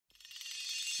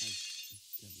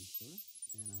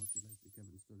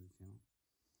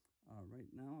Right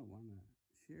now, I want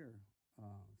to share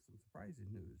some surprising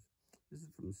news. This is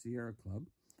from Sierra Club,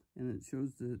 and it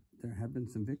shows that there have been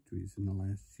some victories in the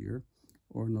last year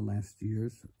or in the last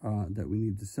years that we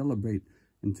need to celebrate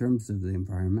in terms of the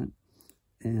environment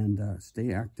and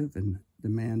stay active and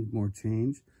demand more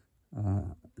change.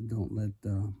 Don't let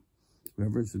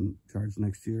whoever's in charge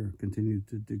next year continue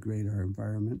to degrade our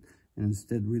environment, and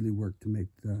instead really work to make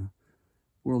the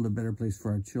world a better place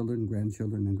for our children,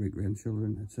 grandchildren, and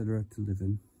great-grandchildren, etc., to live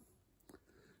in.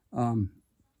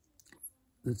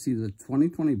 Let's see, the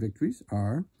 2020 victories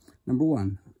are, number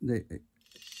one, they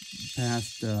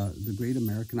passed the Great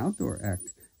American Outdoor Act.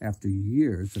 After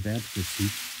years of advocacy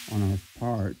on our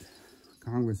part,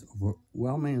 Congress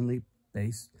overwhelmingly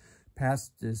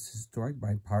passed this historic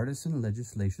bipartisan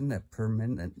legislation that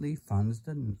permanently funds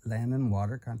the Land and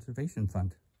Water Conservation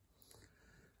Fund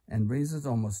and raises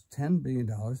almost $10 billion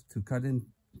to cut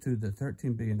into the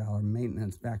 $13 billion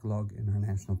maintenance backlog in our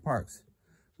national parks.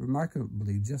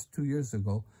 Remarkably, just 2 years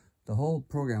ago, the whole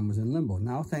program was in limbo.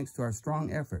 Now, thanks to our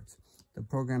strong efforts, the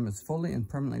program is fully and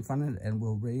permanently funded and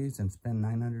will raise and spend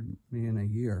 $900 million a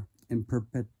year in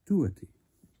perpetuity.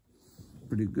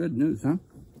 Pretty good news, huh?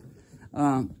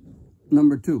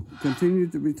 Number two, continue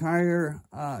to retire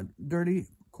dirty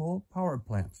coal power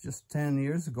plants. Just 10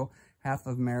 years ago, half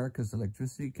of America's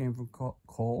electricity came from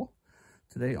coal.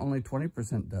 Today, only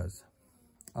 20% does.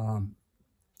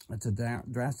 It's a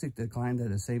drastic decline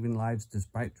that is saving lives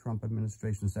despite Trump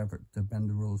administration's effort to bend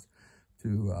the rules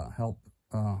to help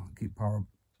keep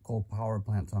coal power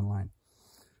plants online.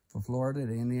 For Florida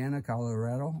to Indiana,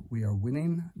 Colorado, we are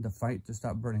winning the fight to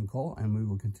stop burning coal, and we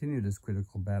will continue this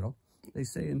critical battle, they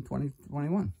say, in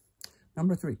 2021.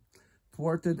 Number three,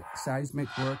 thwarted seismic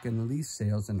work and lease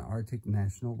sales in Arctic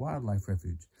National Wildlife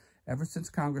Refuge. Ever since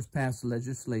Congress passed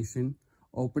legislation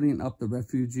opening up the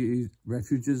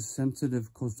refuge's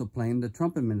sensitive coastal plain, the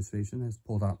Trump administration has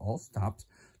pulled out all stops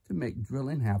to make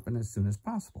drilling happen as soon as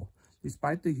possible.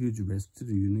 Despite the huge risk to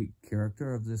the unique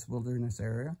character of this wilderness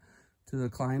area, to the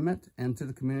climate, and to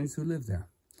the communities who live there.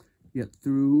 Yet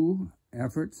through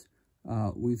efforts,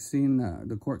 we've seen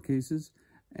the court cases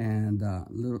and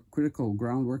critical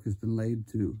groundwork has been laid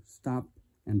to stop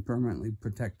and permanently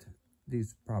protect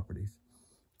these properties.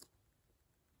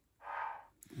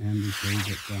 And we say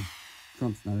that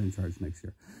Trump's not in charge next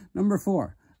year. Number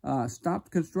four,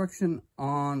 stopped construction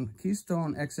on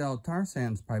Keystone XL tar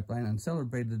sands pipeline and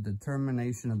celebrated the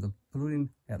termination of the polluting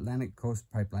Atlantic Coast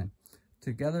pipeline.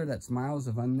 Together, that's miles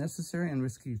of unnecessary and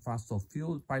risky fossil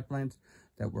fuel pipelines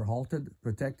that were halted,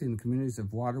 protecting communities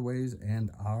of waterways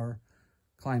and our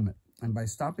climate. And by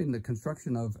stopping the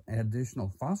construction of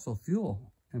additional fossil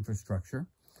fuel infrastructure,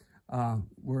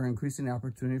 we're increasing the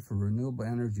opportunity for renewable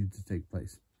energy to take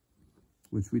place,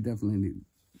 which we definitely need.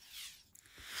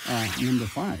 Number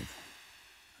five,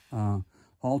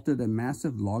 halted a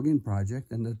massive logging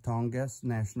project in the Tongass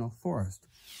National Forest.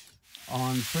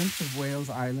 On Prince of Wales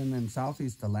Island in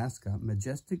southeast Alaska,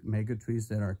 majestic megatrees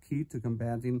that are key to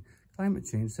combating climate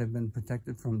change have been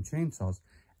protected from chainsaws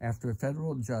after a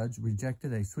federal judge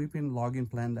rejected a sweeping logging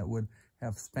plan that would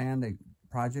have spanned a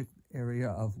project area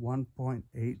of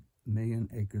 1.8 million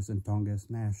acres in Tongass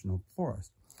National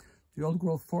Forest. The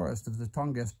old-growth forest of the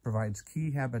Tongass provides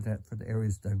key habitat for the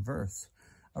area's diverse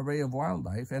array of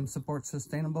wildlife and supports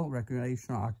sustainable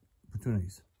recreational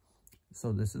opportunities.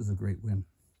 So this is a great win.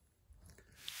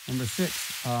 Number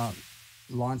six,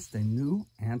 launched a new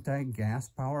anti-gas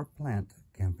power plant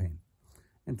campaign.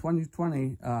 In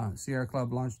 2020, Sierra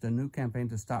Club launched a new campaign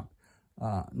to stop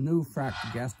new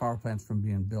fracked gas power plants from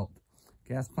being built.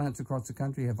 Gas plants across the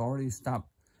country have already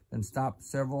been stopped.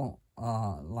 Several,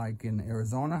 like in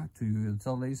Arizona, 2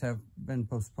 utilities have been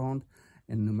postponed.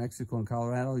 In New Mexico and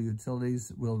Colorado,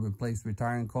 utilities will replace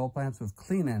retiring coal plants with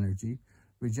clean energy,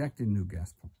 rejecting new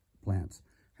gas plants.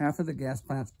 Half of the gas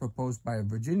plants proposed by a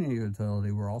Virginia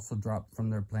utility were also dropped from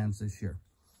their plans this year.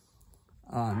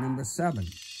 Number seven,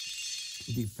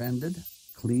 defended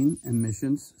clean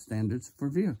emissions standards for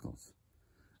vehicles.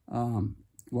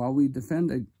 While we defend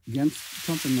against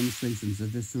Trump administration's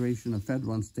evisceration of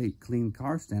federal and state clean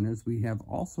car standards, we have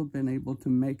also been able to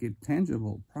make a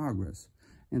tangible progress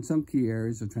in some key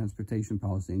areas of transportation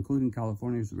policy, including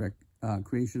California's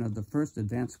creation of the first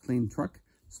advanced clean truck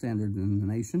standard in the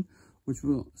nation, which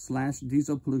will slash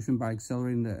diesel pollution by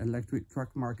accelerating the electric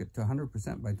truck market to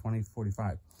 100% by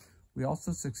 2045. We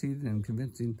also succeeded in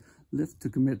convincing Lyft to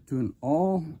commit to an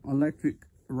all-electric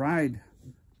ride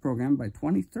program by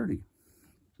 2030.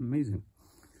 Amazing.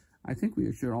 I think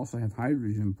we should also have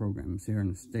hydrogen programs here in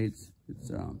the States.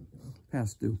 It's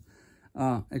past due.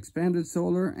 Expanded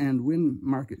solar and wind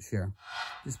market share.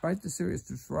 Despite the serious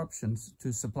disruptions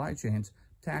to supply chains,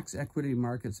 tax equity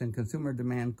markets, and consumer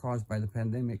demand caused by the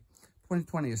pandemic,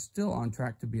 2020 is still on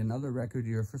track to be another record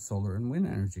year for solar and wind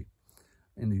energy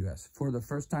in the U.S. For the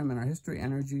first time in our history,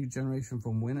 energy generation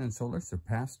from wind and solar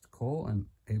surpassed coal in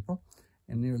April,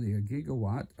 and nearly a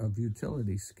gigawatt of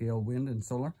utility-scale wind and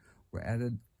solar were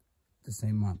added the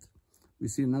same month. We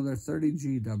see another 30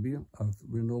 GW of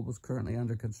renewables currently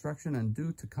under construction and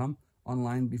due to come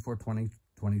online before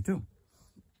 2022.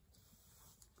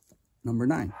 Number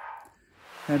 9,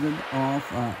 headed off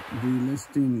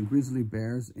delisting grizzly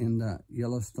bears in the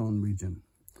Yellowstone region.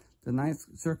 The Ninth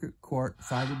Circuit Court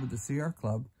sided with the Sierra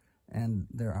Club and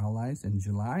their allies in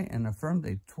July and affirmed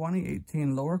a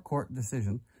 2018 lower court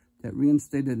decision that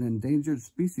reinstated Endangered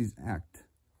Species Act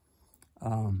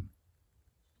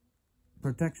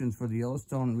protections for the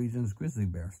Yellowstone region's grizzly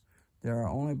bears. There are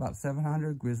only about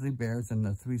 700 grizzly bears in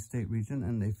the 3-state region,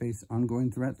 and they face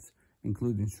ongoing threats,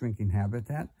 including shrinking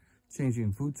habitat,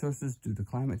 changing food sources due to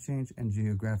climate change, and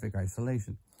geographic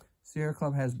isolation. Sierra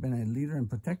Club has been a leader in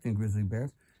protecting grizzly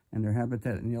bears and their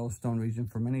habitat in the Yellowstone region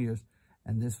for many years,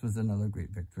 and this was another great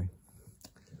victory.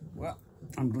 Well,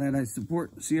 I'm glad I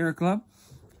support Sierra Club.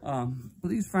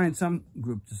 Please find some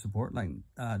group to support, like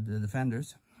the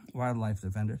Defenders, Wildlife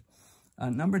Defenders.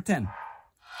 Number 10,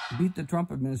 beat the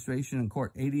Trump administration in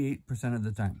court 88% of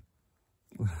the time.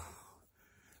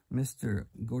 Mr.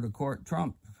 Go to Court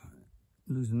Trump,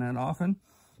 losing that often,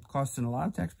 costing a lot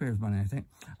of taxpayers' money, I think.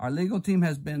 Our legal team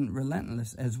has been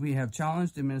relentless as we have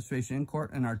challenged the administration in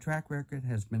court, and our track record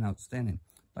has been outstanding.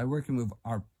 By working with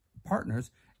our partners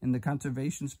in the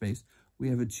conservation space, we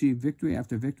have achieved victory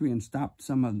after victory and stopped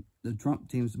some of the Trump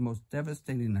team's most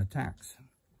devastating attacks.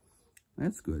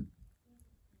 That's good.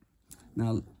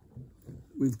 Now,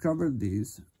 we've covered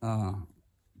these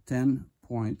 10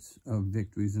 points of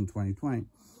victories in 2020.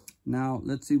 Now,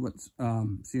 let's see what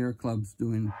Sierra Club's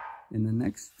doing in the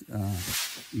next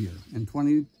year. In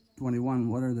 2021,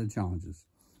 what are the challenges?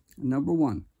 Number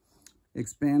 1,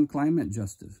 expand climate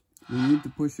justice. We need to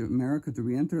push America to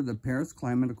re-enter the Paris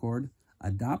Climate Accord,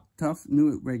 adopt tough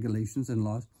new regulations and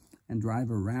laws, and drive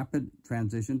a rapid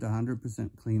transition to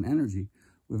 100% clean energy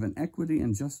with an equity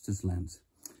and justice lens.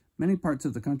 Many parts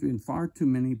of the country and far too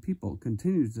many people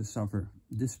continue to suffer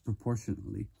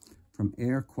disproportionately from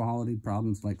air quality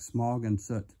problems like smog and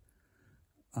soot,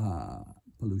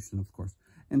 pollution, of course.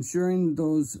 Ensuring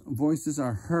those voices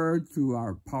are heard through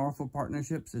our powerful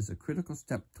partnerships is a critical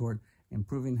step toward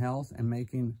improving health and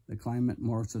making the climate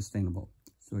more sustainable.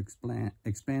 So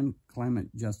expand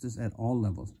climate justice at all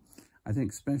levels. I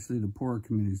think especially the poorer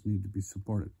communities need to be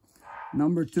supported.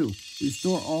 Number 2,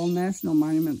 restore all national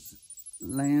monuments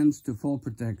lands to full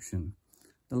protection.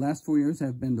 The last 4 years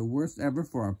have been the worst ever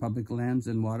for our public lands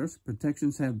and waters.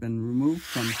 Protections have been removed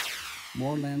from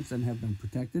more lands than have been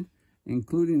protected,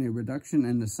 including a reduction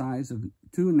in the size of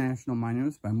 2 national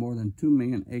monuments by more than 2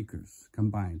 million acres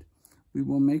combined. We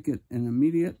will make it an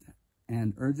immediate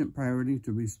and urgent priority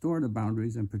to restore the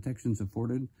boundaries and protections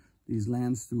afforded these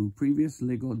lands through previous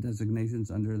legal designations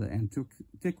under the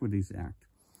Antiquities Act,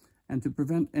 and to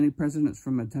prevent any precedents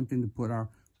from attempting to put our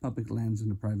public lands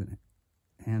into private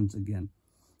hands again.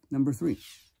 Number 3,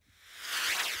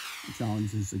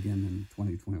 challenges again in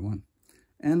 2021.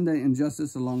 End the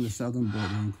injustice along the southern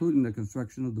border, including the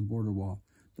construction of the border wall.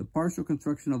 The partial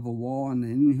construction of a wall and the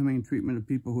inhumane treatment of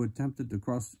people who attempted to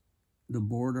cross the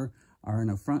border are an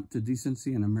affront to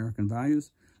decency and American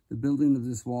values. The building of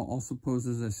this wall also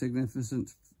poses a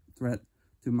significant threat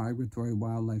to migratory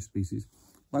wildlife species,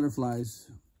 butterflies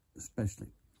especially.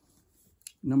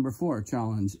 Number 4,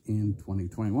 challenge in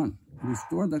 2021.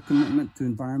 Restore the commitment to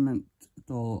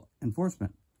environmental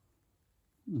enforcement,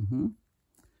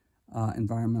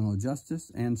 environmental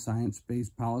justice, and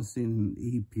science-based policy in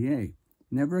the EPA.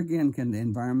 Never again can the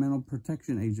Environmental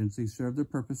Protection Agency serve the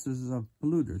purposes of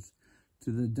polluters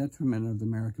to the detriment of the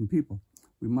American people.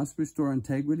 We must restore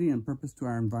integrity and purpose to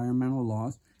our environmental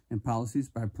laws and policies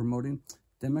by promoting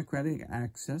democratic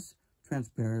access,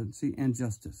 transparency, and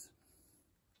justice.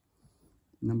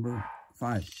 Number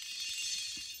 5,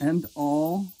 end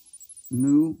all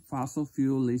new fossil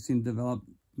fuel leasing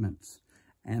developments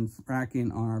and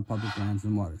fracking on our public lands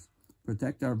and waters.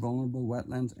 Protect our vulnerable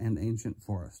wetlands and ancient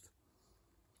forests.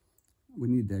 We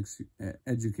need to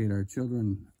educate our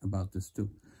children about this too.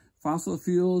 Fossil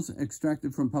fuels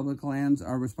extracted from public lands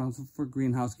are responsible for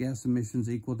greenhouse gas emissions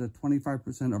equal to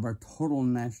 25% of our total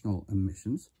national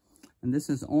emissions. And this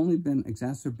has only been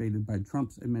exacerbated by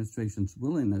Trump's administration's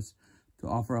willingness to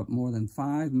offer up more than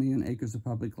 5 million acres of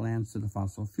public lands to the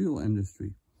fossil fuel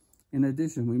industry. In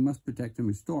addition, we must protect and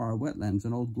restore our wetlands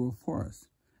and old-growth forests,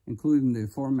 including the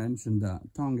aforementioned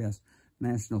Tongass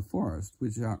national forests,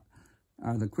 which are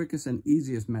the quickest and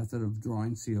easiest method of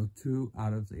drawing CO2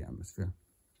 out of the atmosphere.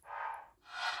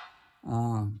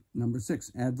 Number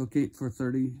 6, advocate for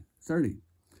 30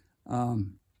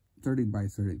 by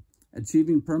 30.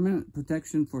 Achieving permanent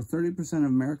protection for 30% of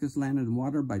America's land and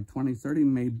water by 2030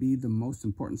 may be the most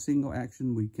important single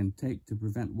action we can take to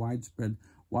prevent widespread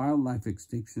wildlife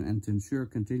extinction and to ensure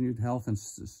continued health and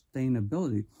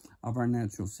sustainability of our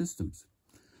natural systems.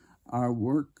 Our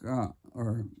work,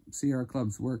 or Sierra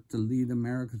Club's work to lead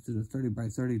America to the 30 by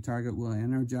 30 target will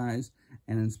energize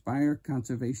and inspire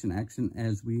conservation action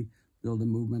as we build a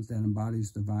movement that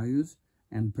embodies the values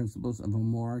and principles of a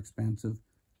more expansive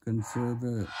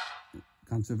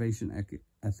conservation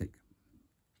ethic.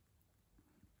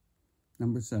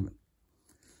 Number 7,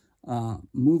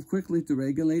 move quickly to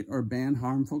regulate or ban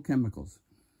harmful chemicals.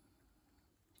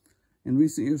 In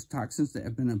recent years, toxins that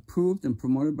have been approved and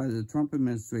promoted by the Trump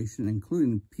administration,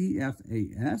 including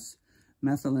PFAS,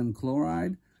 methylene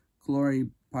chloride,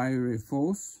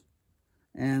 chlorpyrifos,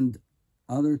 and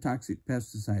other toxic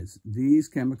pesticides. These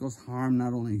chemicals harm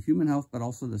not only human health, but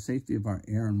also the safety of our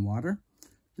air and water.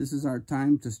 This is our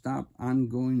time to stop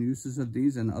ongoing uses of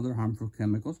these and other harmful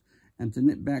chemicals and to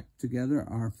knit back together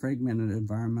our fragmented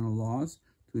environmental laws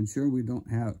to ensure we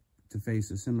don't have to face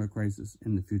a similar crisis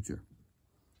in the future.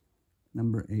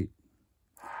 Number 8,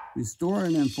 restore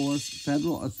and enforce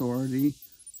federal authority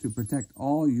to protect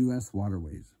all U.S.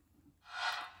 waterways.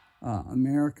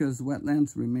 America's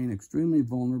wetlands remain extremely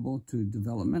vulnerable to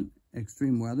development,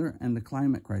 extreme weather, and the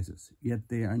climate crisis, yet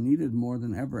they are needed more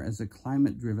than ever as a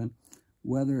climate-driven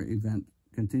weather event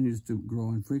continues to grow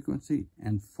in frequency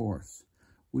and force.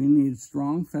 We need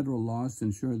strong federal laws to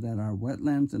ensure that our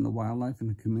wetlands and the wildlife and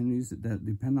the communities that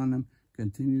depend on them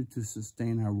continue to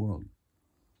sustain our world.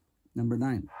 Number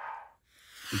 9,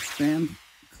 expand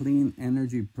clean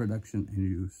energy production and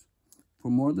use. For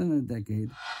more than a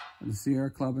decade, the Sierra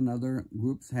Club and other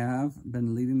groups have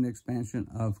been leading the expansion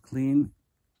of clean,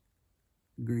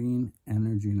 green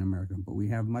energy in America, but we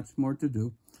have much more to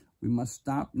do. We must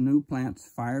stop new plants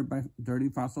fired by dirty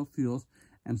fossil fuels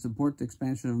and support the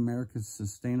expansion of America's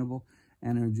sustainable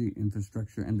energy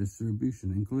infrastructure and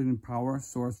distribution, including power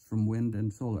sourced from wind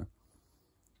and solar.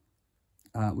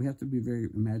 We have to be very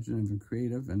imaginative and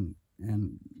creative and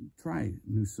try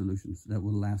new solutions that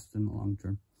will last in the long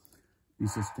term, be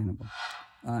sustainable.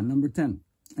 Number 10,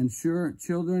 ensure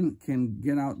children can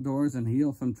get outdoors and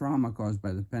heal from trauma caused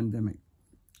by the pandemic.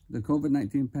 The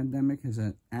COVID-19 pandemic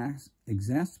has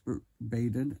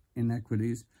exacerbated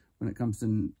inequities when it comes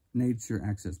to nature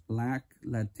access. Black,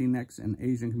 Latinx, and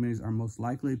Asian communities are most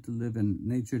likely to live in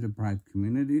nature-deprived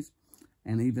communities,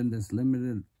 and even this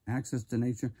limited access to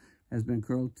nature has been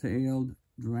curtailed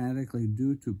dramatically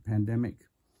due to pandemic,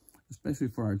 especially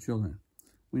for our children.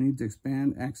 We need to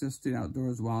expand access to the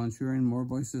outdoors while ensuring more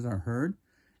voices are heard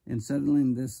in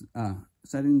setting this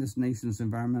nation's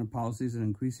environmental policies and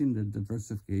increasing the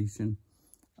diversification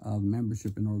of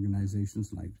membership in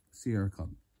organizations like Sierra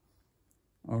Club.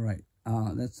 All right,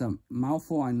 that's a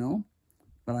mouthful, I know,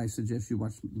 but I suggest you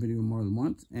watch the video more than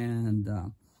once and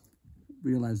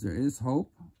realize there is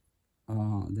hope.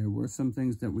 There were some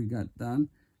things that we got done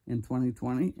in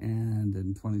 2020, and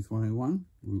in 2021,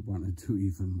 we want to do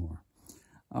even more.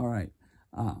 All right,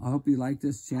 I hope you like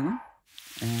this channel,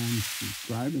 and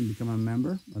subscribe and become a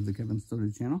member of the Kevin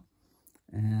Stody channel,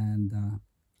 and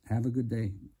have a good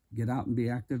day. Get out and be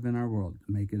active in our world.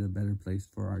 Make it a better place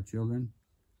for our children,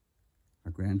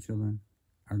 our grandchildren,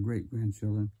 our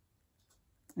great-grandchildren,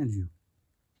 and you.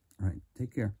 All right,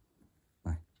 take care.